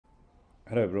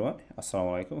Hello everyone,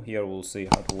 Assalamu alaikum. Here we'll see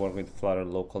how to work with Flutter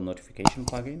local notification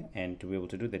plugin, and to be able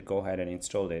to do that, go ahead and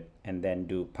install it and then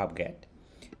do pubget.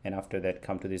 And after that,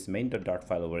 come to this main.dart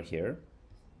file over here.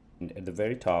 And at the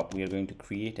very top, we are going to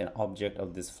create an object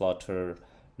of this Flutter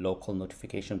local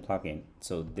notification plugin.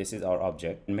 So this is our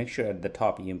object. And make sure at the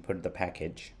top you import the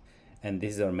package. And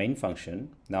this is our main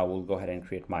function. Now we'll go ahead and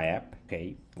create my app.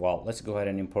 Okay, well, let's go ahead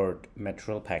and import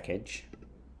material package.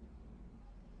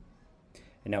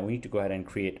 And now we need to go ahead and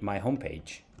create my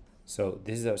homepage. So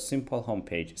this is our simple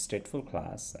homepage, stateful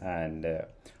class, and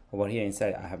over here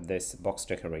inside I have this box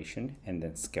decoration and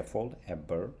then scaffold, app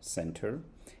bar, center,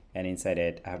 and inside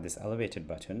it I have this elevated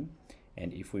button.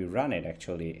 And if we run it,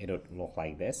 actually it'll look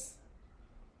like this.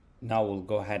 Now we'll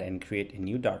go ahead and create a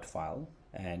new Dart file,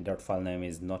 and Dart file name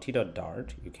is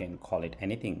naughty.dart. You can call it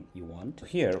anything you want.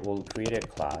 Here we'll create a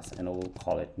class and we'll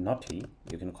call it naughty.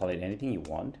 You can call it anything you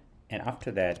want. And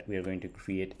after that, we are going to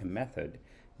create a method.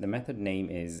 The method name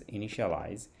is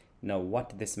initialize. Now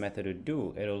what this method would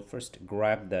do, it will first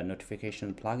grab the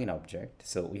notification plugin object.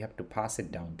 So we have to pass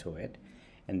it down to it.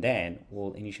 And then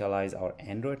we'll initialize our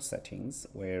Android settings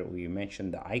where we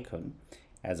mention the icon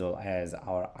as well as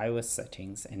our iOS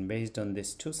settings. And based on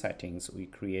these two settings, we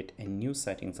create a new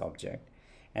settings object.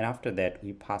 And after that,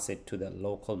 we pass it to the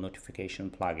local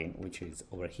notification plugin, which is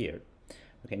over here.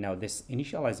 Okay, now this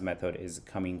initialize method is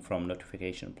coming from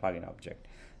notification plugin object.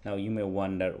 Now you may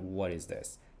wonder, what is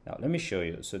this? Now let me show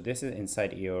you. So this is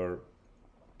inside your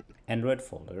Android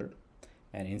folder,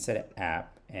 and inside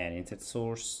app, and inside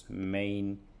source,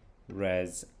 main,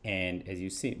 res, and as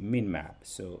you see, min map.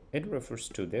 So it refers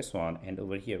to this one, and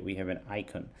over here we have an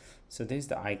icon. So this is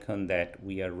the icon that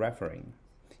we are referring.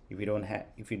 If you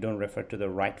don't refer to the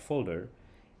right folder,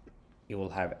 you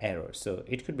will have error. So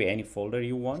it could be any folder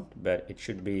you want, but it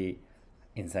should be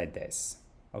inside this.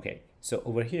 Okay, so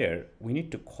over here we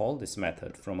need to call this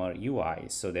method from our UI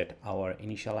so that our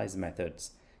initialize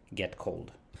methods get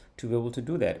called. To be able to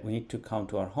do that, we need to come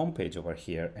to our home page over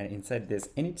here, and inside this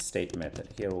init state method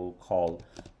here we'll call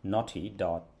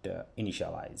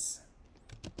naughty.initialize.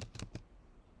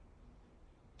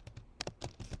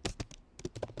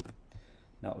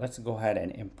 Now let's go ahead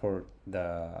and import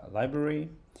the library.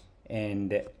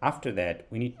 And after that,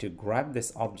 we need to grab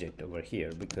this object over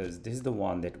here because this is the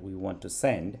one that we want to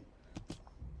send,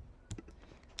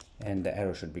 and the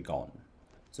error should be gone.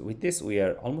 So with this, we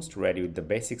are almost ready with the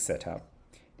basic setup.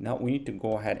 Now we need to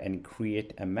go ahead and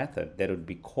create a method that would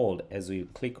be called as we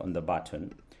click on the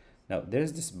button. Now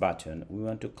there's this button, we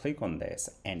want to click on this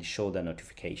and show the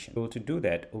notification. So to do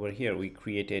that, over here we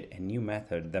created a new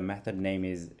method. The method name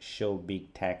is show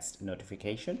big text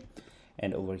notification.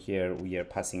 And over here we are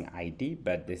passing ID,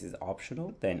 but this is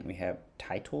optional. Then we have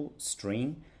title,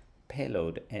 string,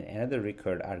 payload, and another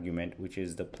record argument, which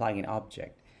is the plugin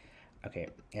object. Okay,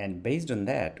 and based on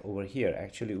that, over here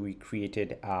actually we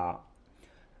created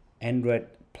Android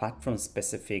platform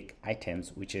specific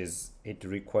items, which is, it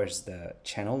requires the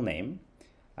channel name,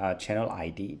 channel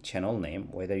ID, channel name,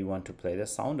 whether you want to play the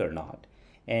sound or not,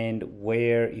 and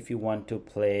where if you want to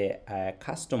play a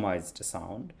customized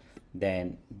sound,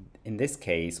 then in this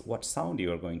case what sound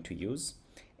you are going to use,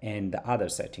 and the other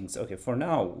settings. Okay, for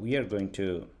now we are going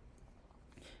to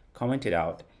comment it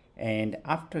out, and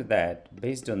after that,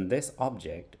 based on this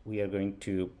object, we are going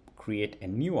to create a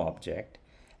new object,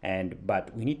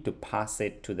 but we need to pass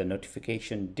it to the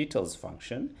notification details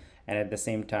function, and at the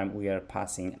same time we are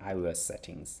passing iOS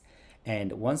settings.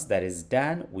 And once that is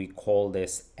done, we call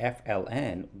this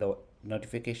FLN, the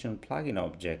notification plugin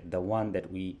object, the one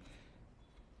that we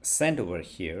send over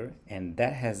here, and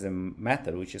that has a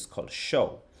method which is called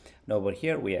show. Now over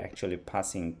here we are actually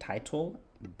passing title,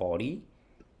 body,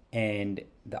 and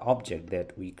the object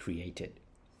that we created.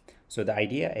 So the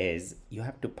idea is you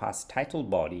have to pass title,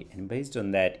 body, and based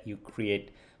on that you create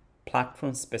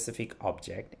platform specific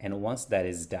object, and once that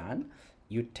is done,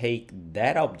 you take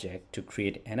that object to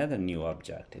create another new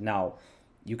object. Now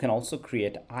you can also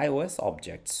create iOS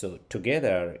objects. So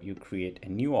together you create a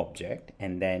new object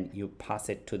and then you pass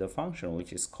it to the function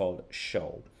which is called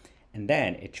show, and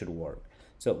then it should work.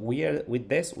 So with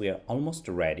this we are almost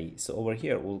ready. So over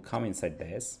here we'll come inside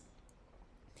this.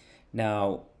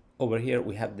 Now over here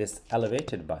we have this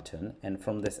elevated button, and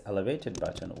from this elevated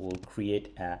button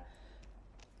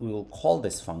we will call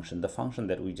this function, the function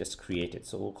that we just created.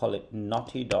 So we'll call it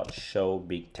naughty.show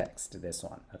big text, this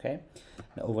one. Okay,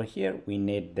 now over here we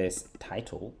need this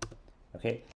title.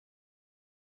 Okay,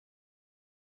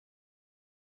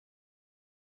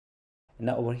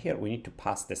 now over here we need to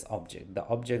pass this object, the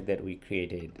object that we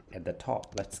created at the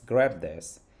top. Let's grab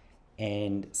this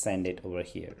and send it over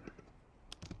here.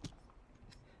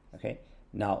 Okay,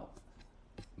 now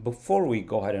before we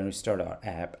go ahead and restart our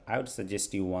app, I would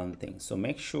suggest you one thing. So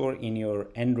make sure in your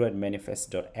Android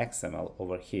manifest.xml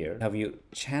over here, have your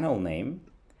channel name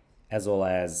as well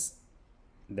as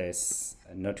this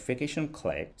notification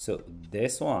click. So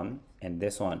this one and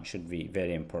this one should be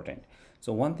very important.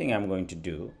 So one thing I'm going to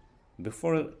do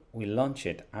before we launch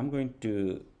it, I'm going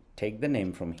to take the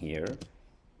name from here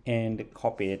and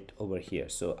copy it over here.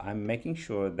 So I'm making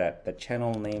sure that the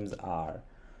channel names are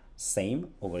same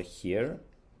over here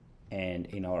and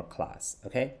in our class.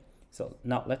 Okay, so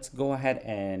now let's go ahead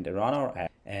and run our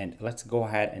app, and let's go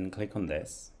ahead and click on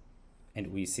this, and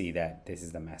we see that this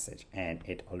is the message and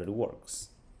it already works.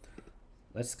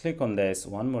 Let's click on this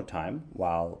one more time.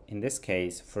 While in this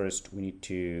case, first we need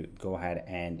to go ahead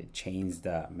and change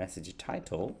the message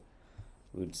title.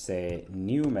 We would say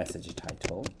new message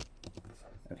title.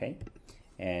 Okay,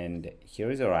 and here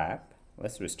is our app.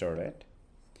 Let's restart it.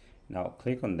 Now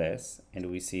click on this and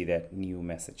we see that new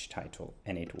message title,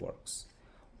 and it works.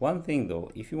 One thing though,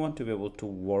 if you want to be able to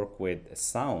work with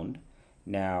sound,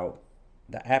 now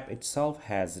the app itself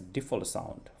has default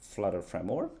sound, Flutter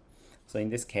framework. So in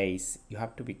this case, you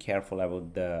have to be careful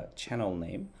about the channel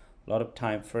name. A lot of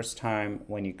time, first time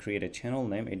when you create a channel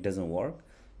name, it doesn't work.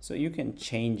 So you can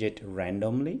change it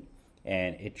randomly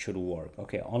and it should work.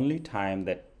 Okay, only time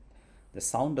that the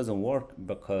sound doesn't work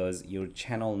because your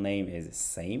channel name is the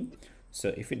same.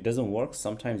 So if it doesn't work,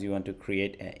 sometimes you want to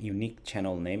create a unique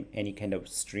channel name. Any kind of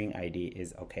string ID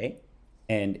is okay.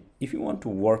 And if you want to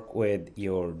work with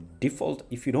your default,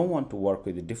 if you don't want to work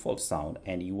with the default sound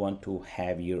and you want to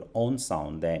have your own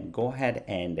sound, then go ahead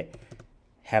and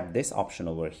have this option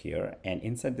over here. And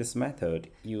inside this method,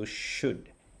 you should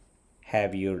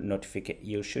have your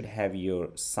you should have your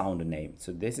sound name.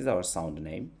 So this is our sound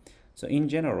name. So in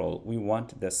general, we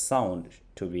want the sound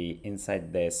to be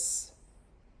inside this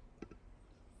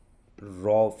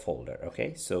raw folder.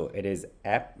 Okay, so it is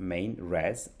app main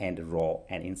res and raw,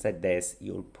 and inside this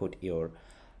you'll put your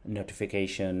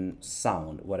notification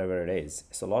sound, whatever it is.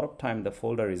 So a lot of time the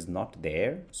folder is not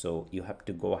there, so you have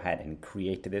to go ahead and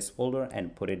create this folder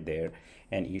and put it there,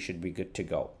 and you should be good to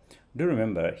go. Do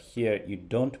remember here you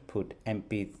don't put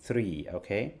mp3,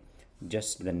 okay,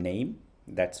 just the name,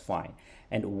 that's fine.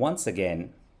 And once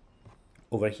again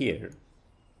over here,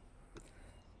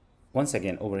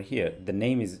 the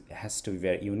name has to be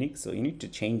very unique, so you need to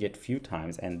change it a few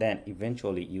times and then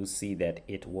eventually you see that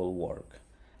it will work.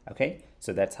 Okay,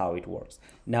 so that's how it works.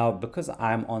 Now because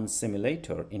I'm on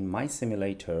simulator, in my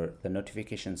simulator the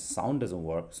notification sound doesn't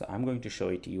work, so I'm going to show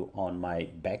it to you on my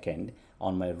backend,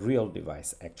 on my real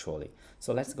device actually.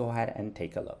 So let's go ahead and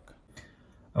take a look.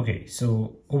 Okay,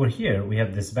 so over here we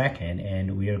have this backend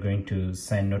and we are going to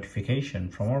send notification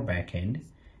from our backend,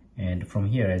 and from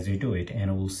here as we do it,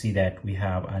 and we'll see that we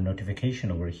have a notification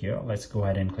over here. Let's go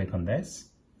ahead and click on this.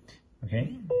 Okay,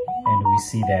 and we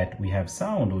see that we have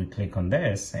sound. We click on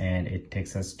this and it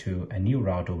takes us to a new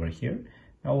route over here.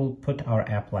 Now we'll put our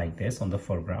app like this on the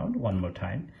foreground one more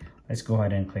time. Let's go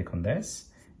ahead and click on this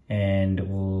and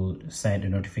we'll send a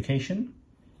notification,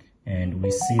 and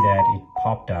we see that it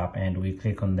popped up, and we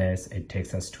click on this, it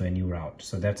takes us to a new route.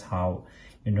 So that's how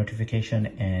your notification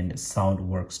and sound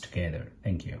works together.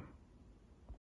 Thank you.